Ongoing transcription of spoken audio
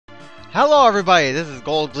Hello everybody, this is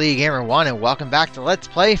Gold Glee Gamer 1 and welcome back to Let's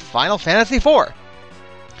Play Final Fantasy IV.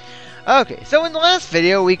 Okay, so in the last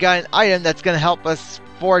video we got an item that's going to help us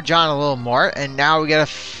forge on a little more, and now we gotta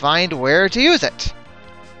find where to use it.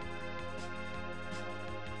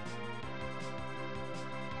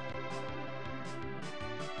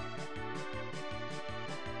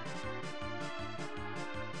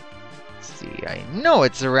 Let's see, I know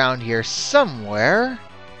it's around here somewhere.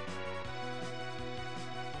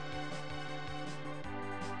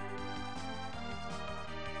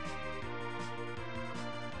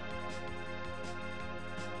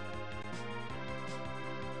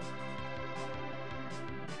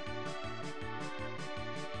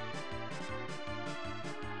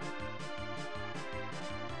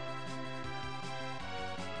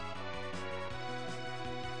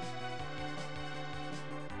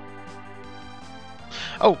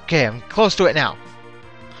 Okay, I'm close to it now.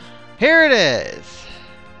 Here it is.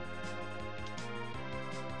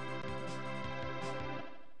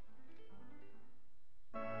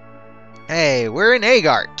 Hey, we're in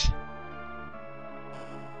Agart.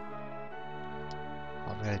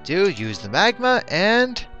 All I'm gonna do is use the magma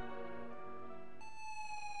and...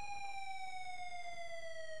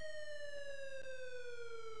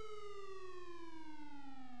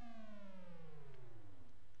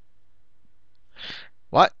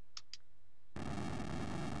 What?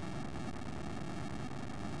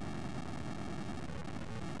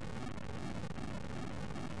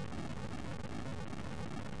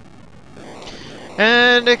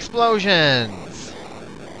 And explosions!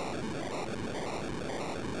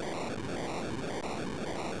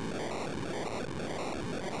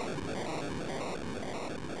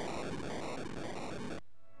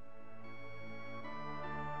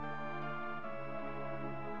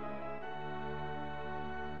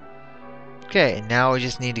 Okay, now we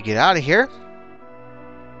just need to get out of here.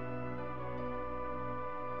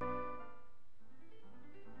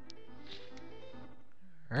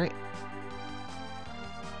 Alright.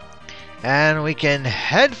 And we can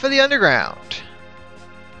head for the underground.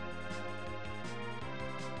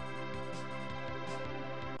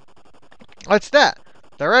 What's that?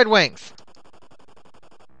 The Red Wings.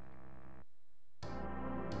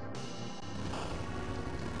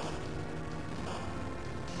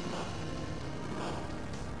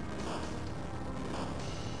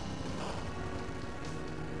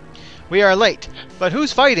 We are late, but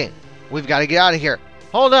who's fighting? We've got to get out of here.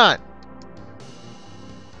 Hold on.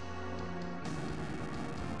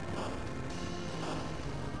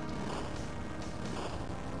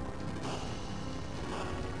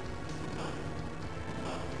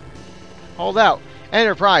 Hold out.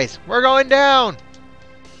 Enterprise, we're going down!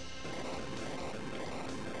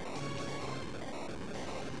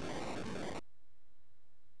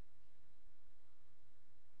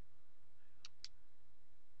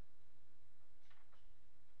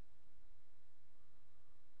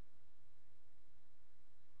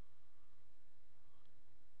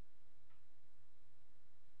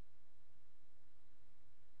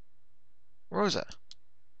 Rosa.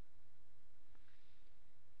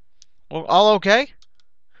 Well, all okay?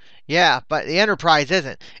 Yeah, but the Enterprise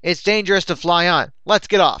isn't. It's dangerous to fly on. Let's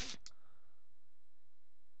get off.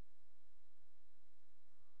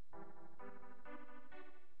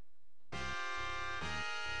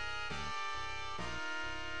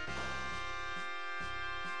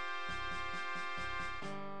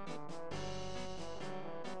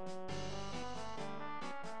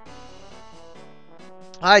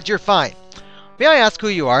 Alright, you're fine. May I ask who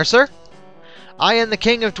you are, sir? I am the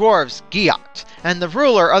King of Dwarves, Giat, and the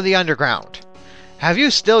ruler of the underground. Have you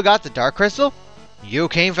still got the Dark Crystal? You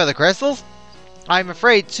came for the crystals? I'm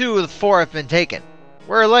afraid 2 of the 4 have been taken.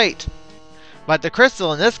 We're late. But the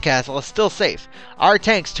crystal in this castle is still safe. Our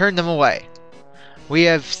tanks turned them away. We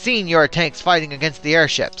have seen your tanks fighting against the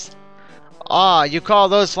airships. Ah, you call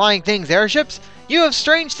those flying things airships? You have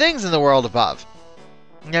strange things in the world above.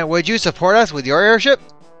 Now, would you support us with your airship?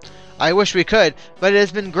 I wish we could, but it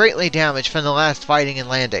has been greatly damaged from the last fighting and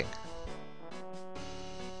landing.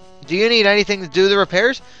 Do you need anything to do the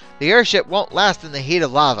repairs? The airship won't last in the heat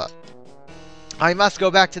of lava. I must go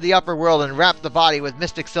back to the upper world and wrap the body with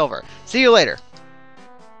mystic silver. See you later.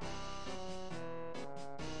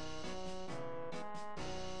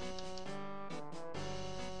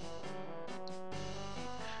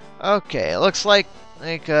 Okay, it looks like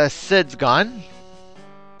Sid's gone.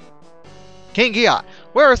 King Giat,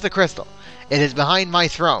 where is the crystal? It is behind my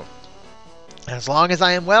throne. As long as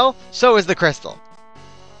I am well, so is the crystal.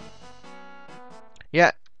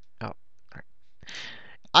 Yeah. Oh.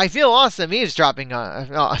 I feel awesome eavesdropping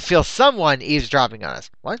on. I feel someone eavesdropping on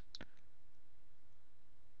us. What?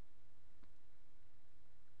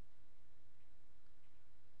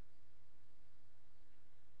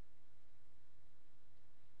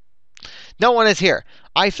 No one is here.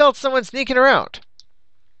 I felt someone sneaking around.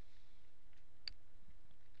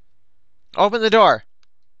 Open the door.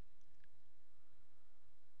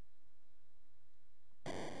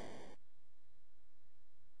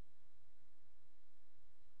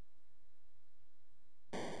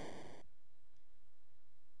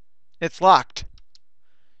 It's locked.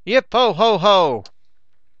 Yip ho ho ho.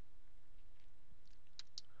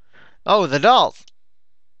 Oh, the dolls.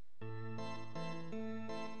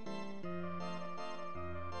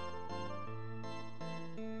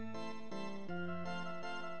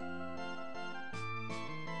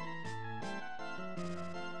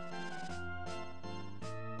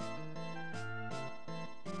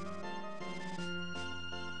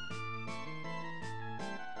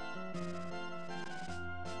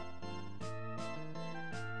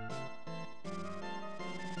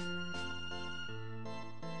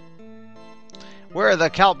 We're the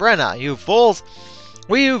Calbrena, you fools.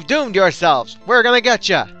 You've doomed yourselves. We're gonna get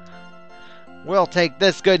ya. We'll take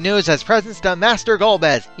this good news as presents to Master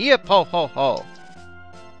Golbez. Yip ho ho ho.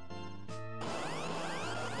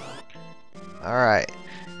 Alright.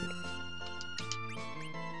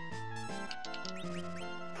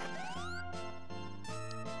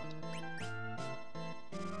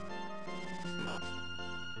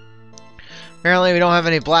 Apparently we don't have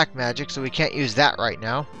any black magic, so we can't use that right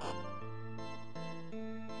now.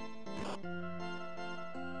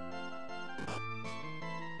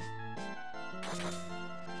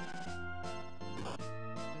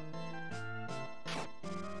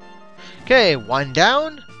 Okay, 1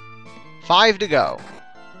 down, 5 to go.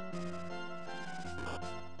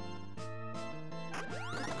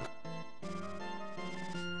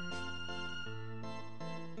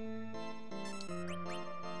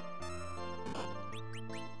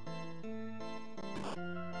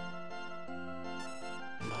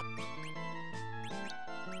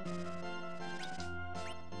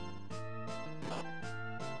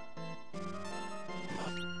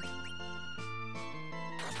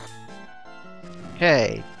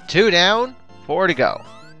 Okay, 2 down, 4 to go.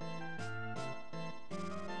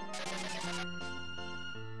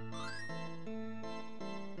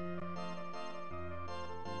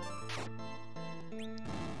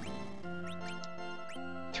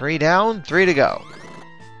 Three down, 3 to go.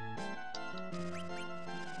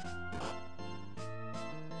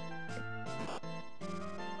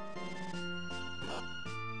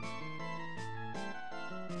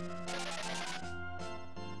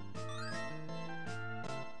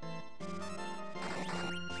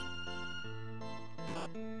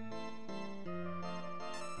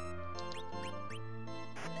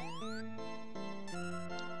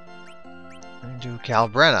 Do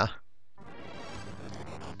Calbrena.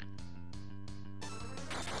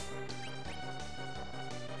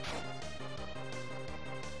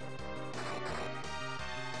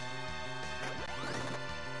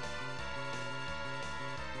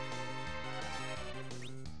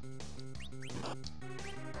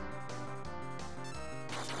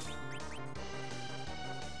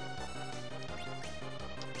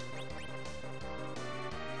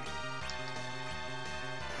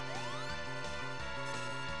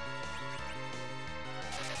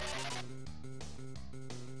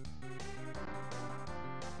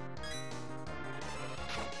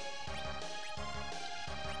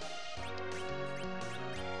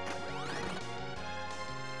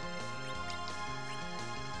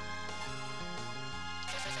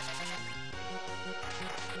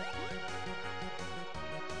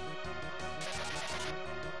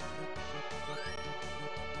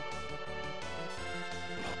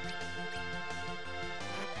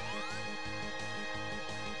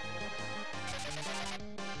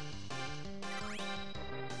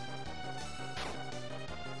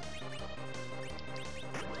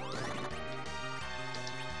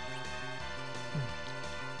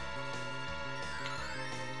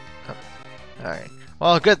 Alright.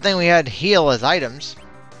 Well, good thing we had heal as items.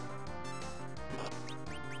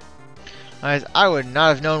 I would not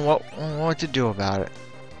have known what to do about it.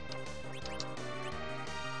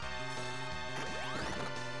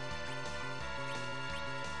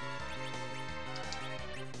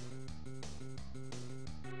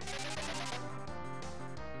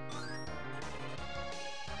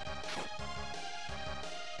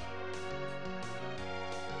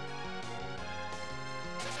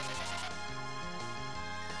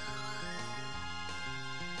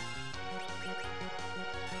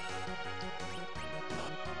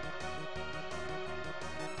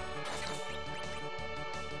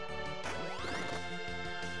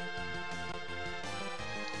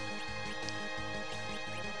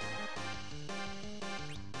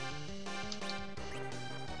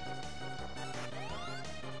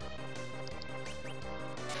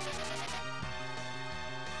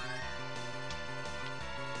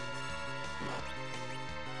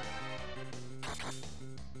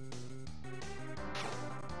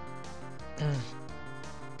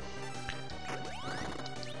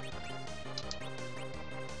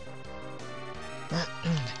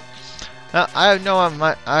 I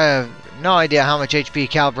have no idea how much HP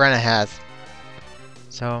Calbrena has.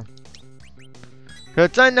 So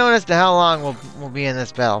it's unknown as to how long we'll be in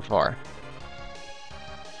this battle for.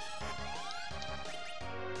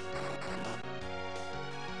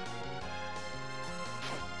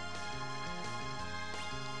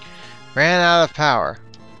 Ran out of power.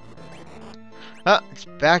 Oh, it's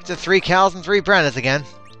back to 3 Cals and 3 Brennas again.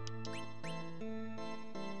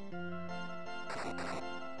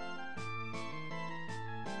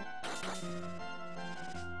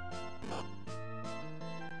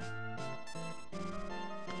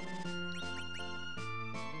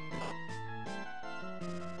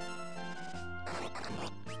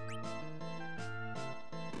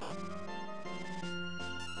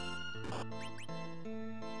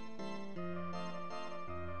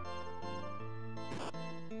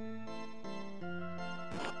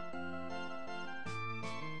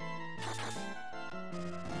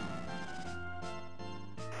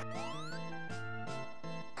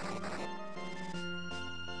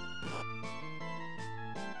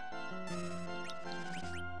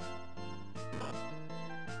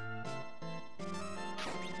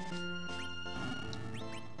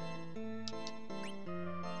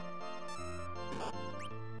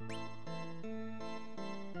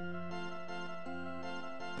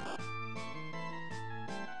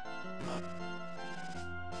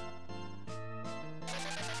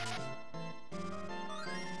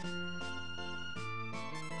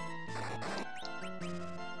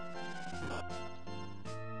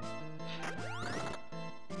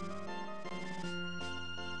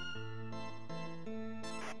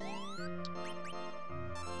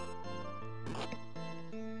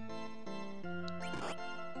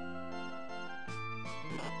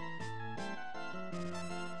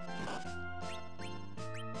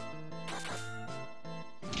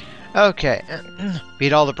 Okay,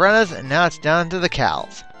 beat all the Brennas, and now it's down to the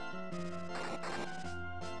Cals.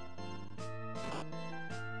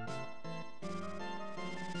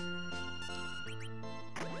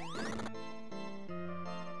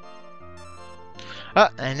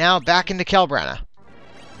 And now back into Calbrena.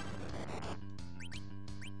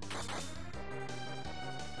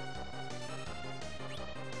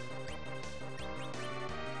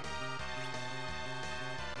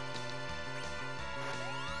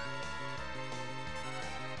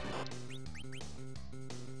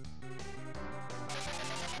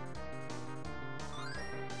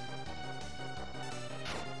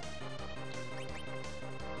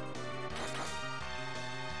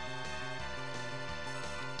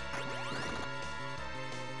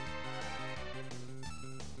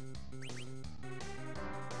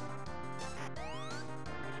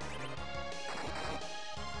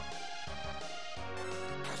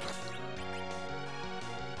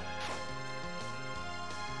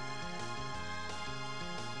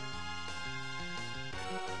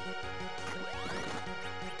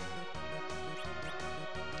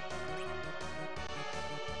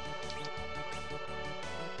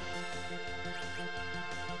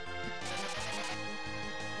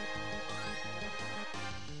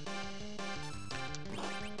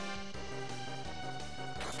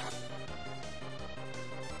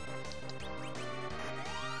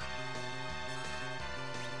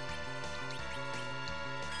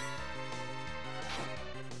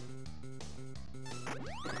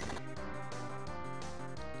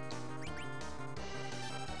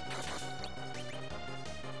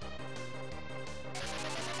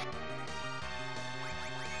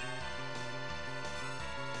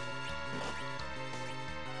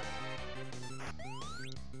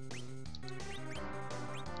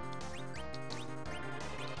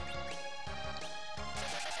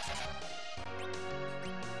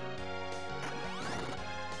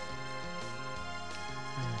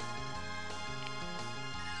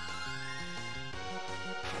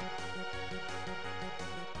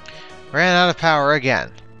 Ran out of power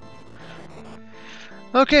again.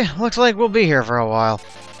 Okay, looks like we'll be here for a while.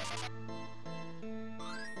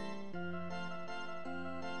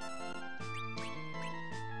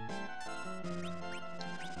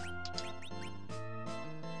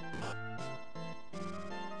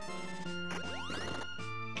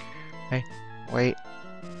 Hey, wait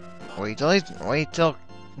till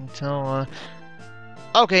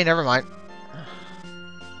okay, never mind.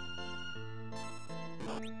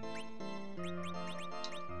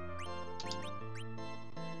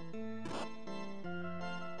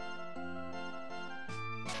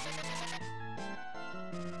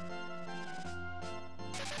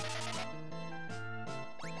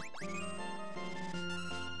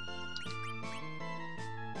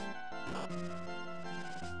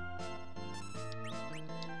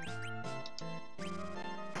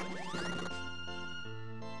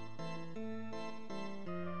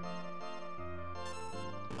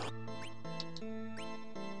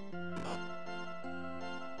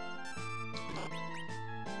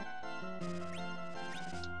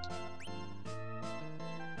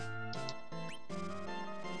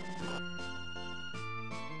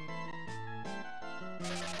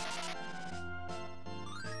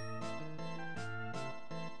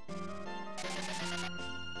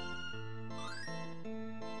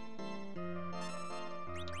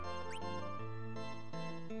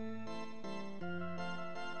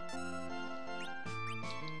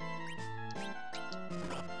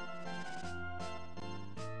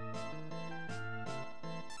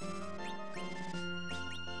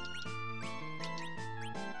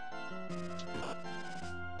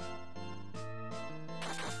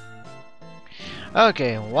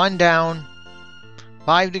 Okay, 1 down,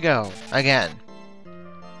 5 to go. Again.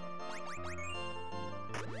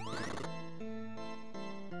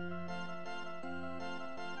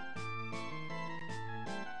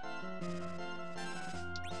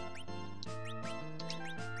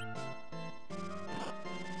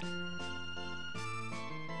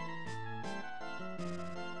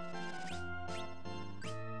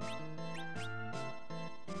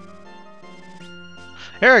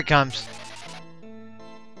 Here it comes.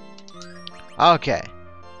 Okay.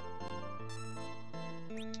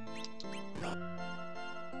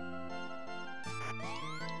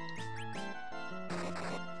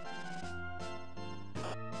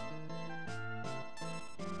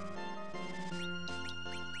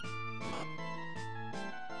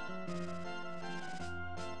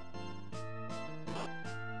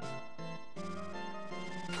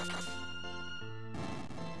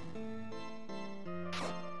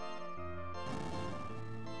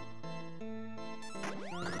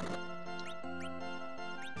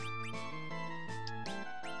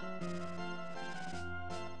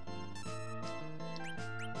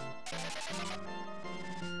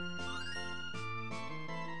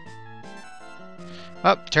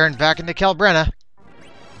 Up, turned back into Calbrena.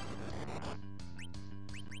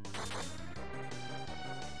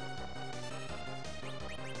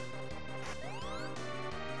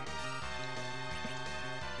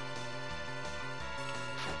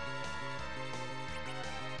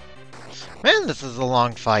 Man, this is a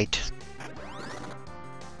long fight.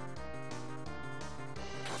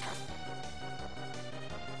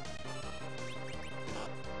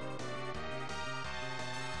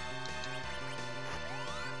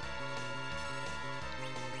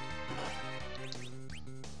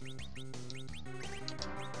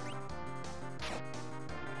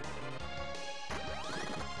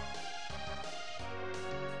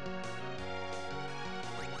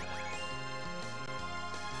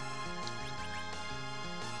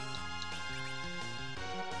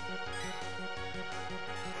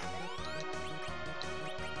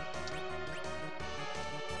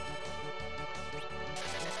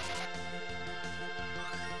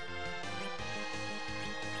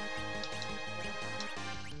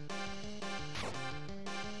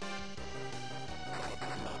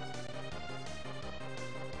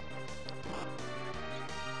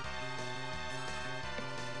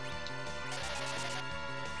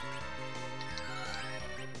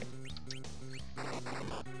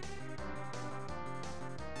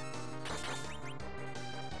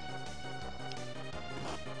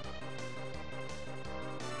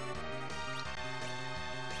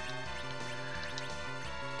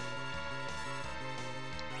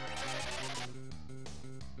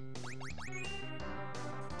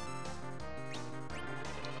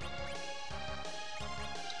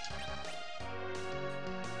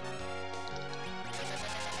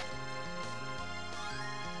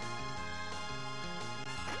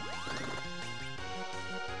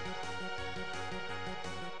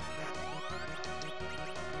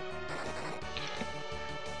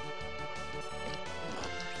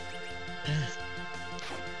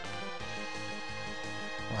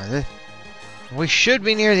 We should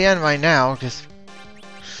be near the end by now, because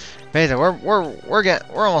basically we're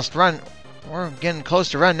getting close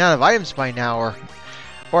to running out of items by now,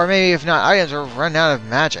 or maybe if not items, we're running out of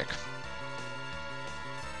magic.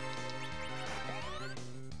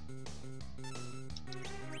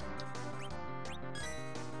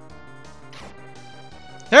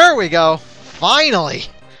 There we go! Finally!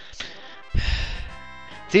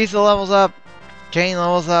 Cecil levels up, Jane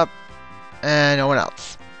levels up, and no one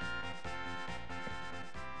else.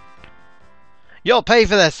 You'll pay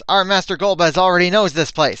for this! Our Master Golbez already knows this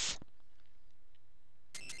place!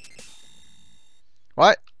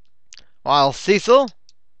 What? While Cecil?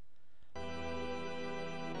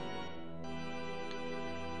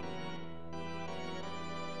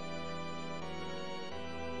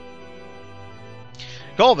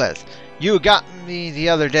 Golbez, you got me the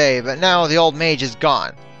other day, but now the old mage is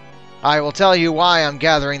gone. I will tell you why I'm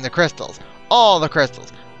gathering the crystals. All the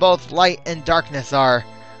crystals, both light and darkness, are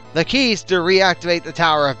the keys to reactivate the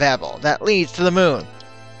Tower of Babel that leads to the moon.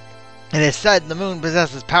 It is said the moon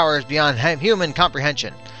possesses powers beyond human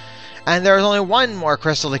comprehension. And there is only one more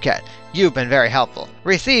crystal to get. You've been very helpful.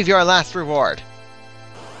 Receive your last reward.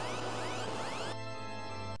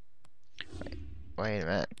 Wait a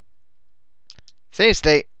minute. Save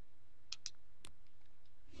state.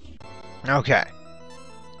 Okay.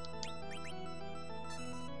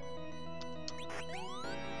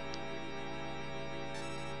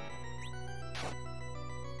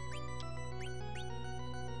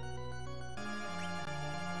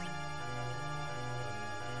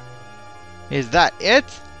 Is that it?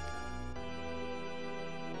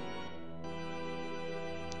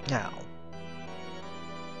 Now.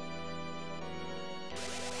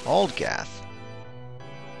 Old gas.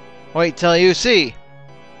 Wait till you see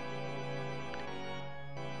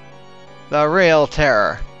the real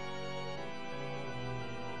terror.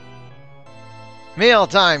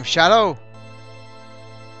 Mealtime, Shadow!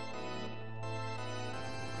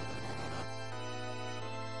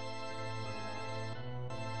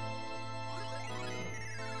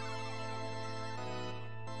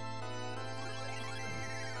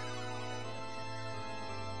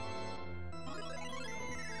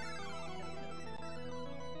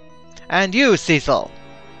 And you, Cecil!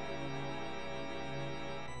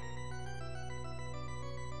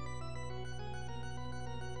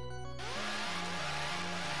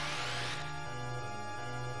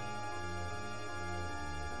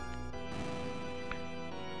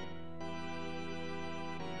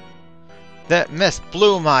 That mist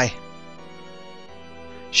blew my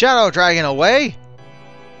Shadow Dragon away?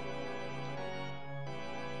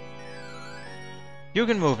 You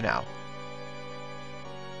can move now.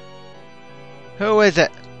 Who is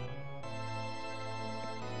it?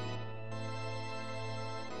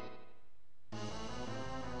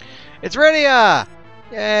 It's Rydia!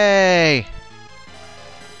 Yay!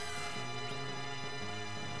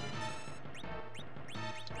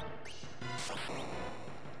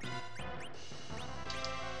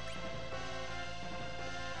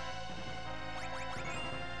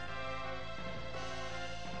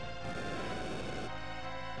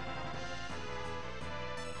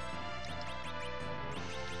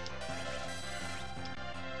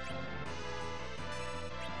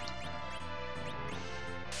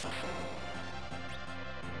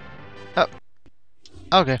 Oh.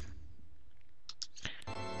 Okay.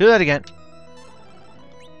 Do that again.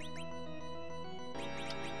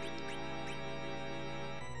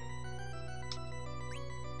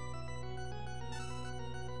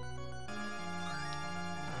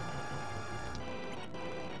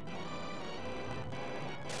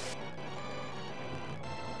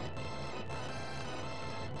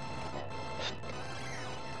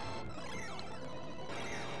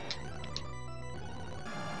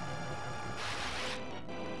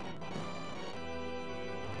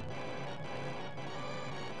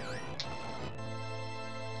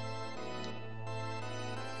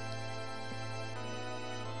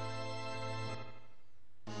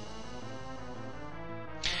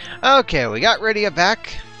 Okay, we got Rydia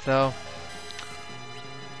back, so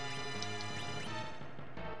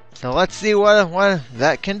let's see what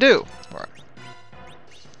that can do.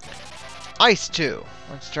 Ice 2.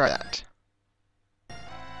 Let's try that.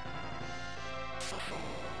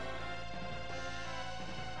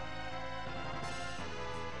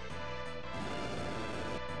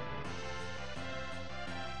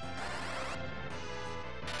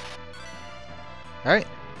 Alright.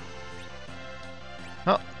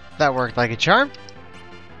 Oh, that worked like a charm.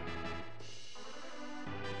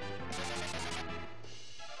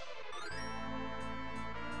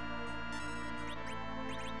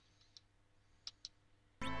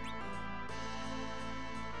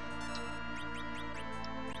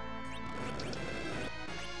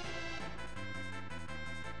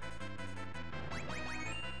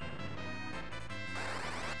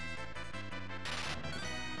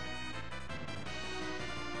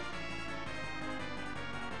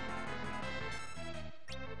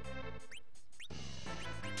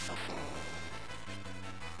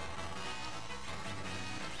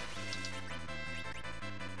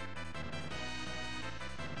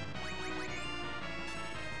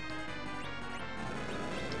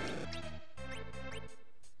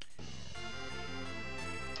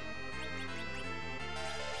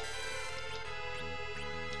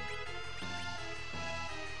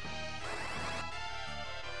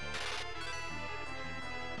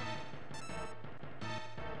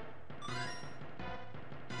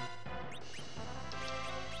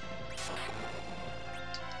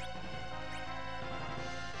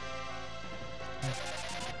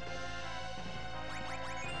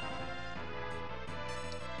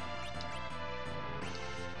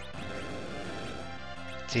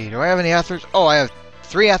 Let's see, do I have any Aethers? Oh, I have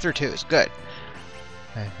 3 Aether 2s. Good.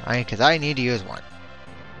 Because I need to use one.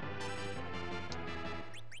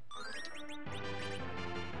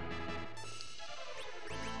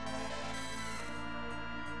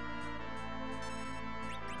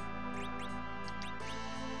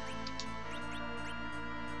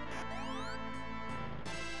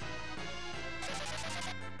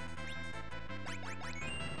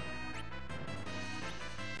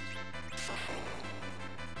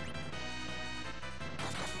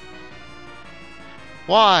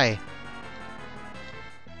 Why?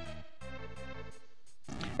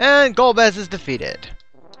 And Golbez is defeated.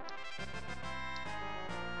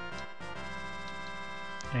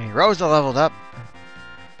 And Rosa leveled up.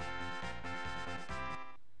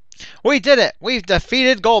 We did it! We've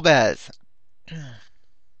defeated Golbez!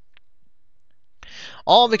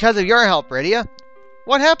 All because of your help, Rydia.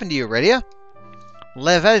 What happened to you, Rydia?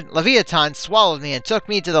 Leviathan swallowed me and took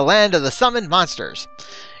me to the land of the summoned monsters.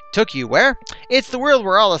 Took you where? It's the world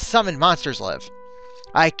where all the summoned monsters live.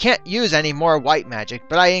 I can't use any more white magic,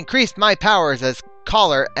 but I increased my powers as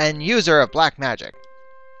caller and user of black magic.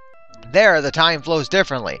 There, the time flows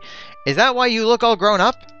differently. Is that why you look all grown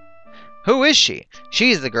up? Who is she?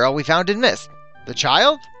 She's the girl we found in Mist. The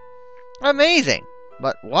child? Amazing!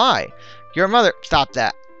 But why? Your mother... Stop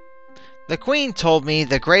that. The Queen told me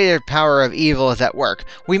the greater power of evil is at work.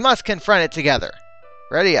 We must confront it together.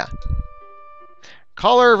 Rydia.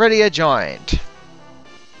 Caller Rydia joined.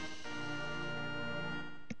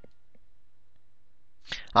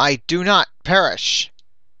 I do not perish.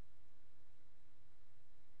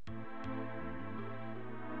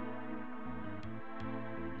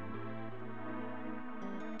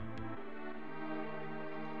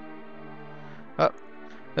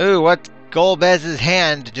 Ooh, what's Golbez's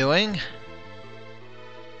hand doing?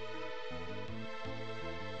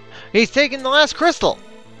 He's taking the last crystal!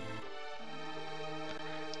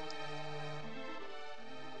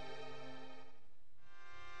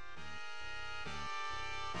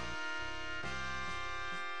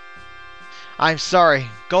 I'm sorry,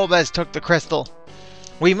 Golbez took the crystal.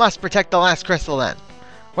 We must protect the last crystal then.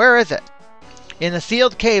 Where is it? In the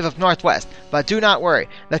sealed cave of Northwest, but do not worry,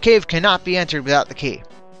 the cave cannot be entered without the key.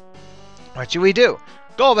 What should we do?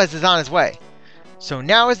 Golbez is on his way. So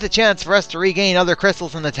now is the chance for us to regain other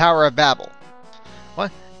crystals in the Tower of Babel.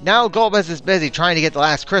 What? Now Golbez is busy trying to get the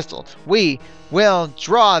last crystal. We will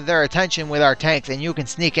draw their attention with our tanks and you can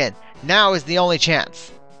sneak in. Now is the only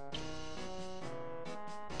chance.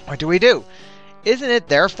 What do we do? Isn't it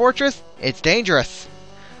their fortress? It's dangerous.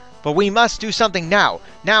 But we must do something now.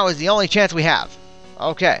 Now is the only chance we have.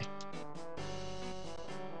 Okay.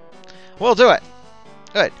 We'll do it.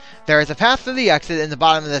 Good. There is a path to the exit in the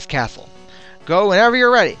bottom of this castle. Go whenever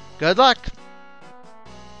you're ready. Good luck.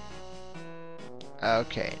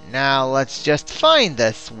 Okay, now let's just find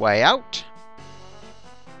this way out.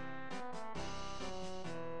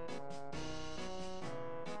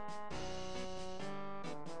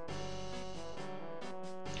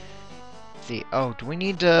 Let's see, oh, do we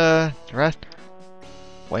need to rest?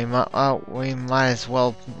 We might as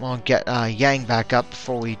well get Yang back up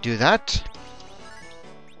before we do that.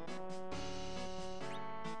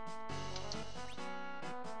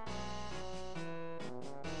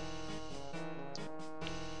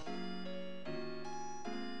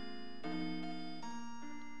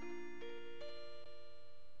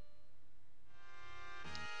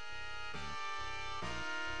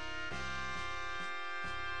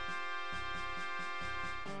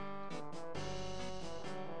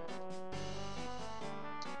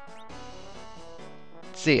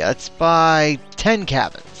 See, let's buy 10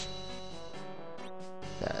 cabins.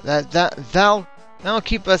 That'll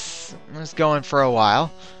keep us going for a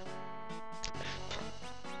while.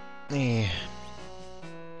 I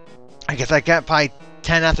guess I can't buy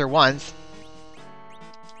 10 other ones.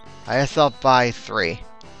 I guess I'll buy 3.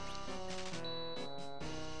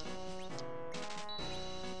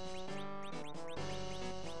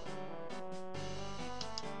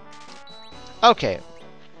 Okay,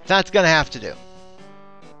 that's gonna have to do.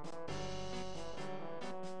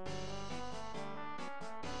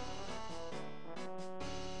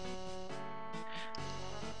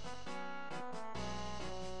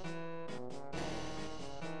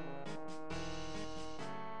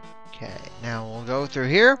 Okay, now we'll go through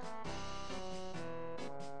here.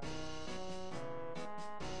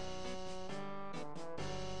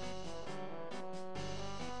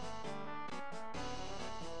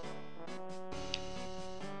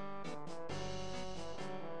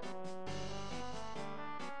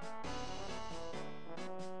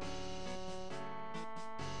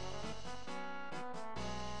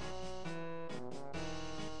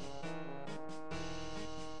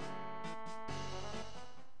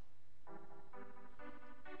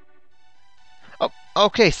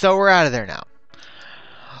 Okay, so we're out of there now.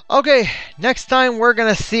 Okay, next time we're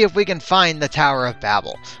gonna see if we can find the Tower of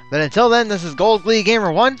Babel. But until then, this is Gold Glee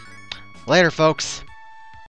Gamer 1. Later, folks.